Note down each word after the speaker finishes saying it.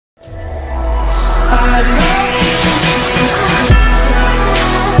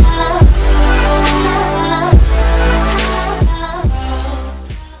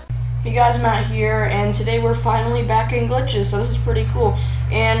Matt here, and today we're finally back in glitches, so this is pretty cool.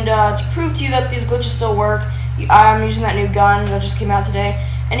 And to prove to you that these glitches still work, I'm using that new gun that just came out today.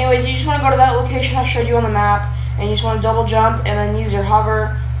 Anyways, you just want to go to that location I showed you on the map, and you just want to double jump, and then use your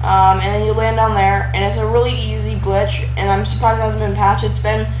hover, and then you land down there, and it's a really easy glitch, and I'm surprised it hasn't been patched. It's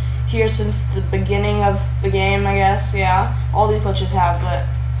been here since the beginning of the game, I guess. Yeah, all these glitches have, but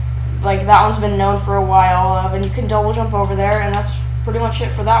like that one's been known for a while, and you can double jump over there, and that's pretty much it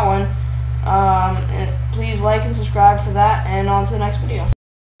for that one. Please like and subscribe for that, and on to the next video.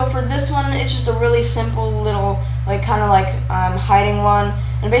 So for this one, it's just a really simple little, kind of hiding one.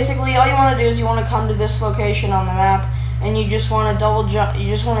 And basically, all you want to do is you want to come to this location on the map, and you just want to double jump. You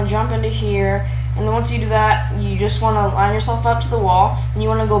just want to jump into here, and then once you do that, you just want to line yourself up to the wall, and you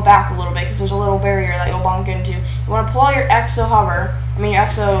want to go back a little bit because there's a little barrier that you'll bonk into. You want to pull out your exo hover.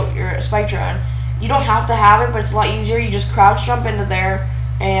 Your spike drone. You don't have to have it, but it's a lot easier. You just crouch jump into there,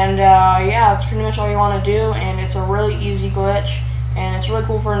 and yeah, that's pretty much all you want to do, and it's a really easy glitch, and it's really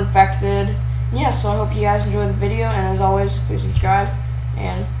cool for infected. Yeah, so I hope you guys enjoyed the video, and as always, please subscribe,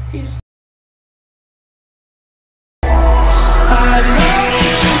 and peace.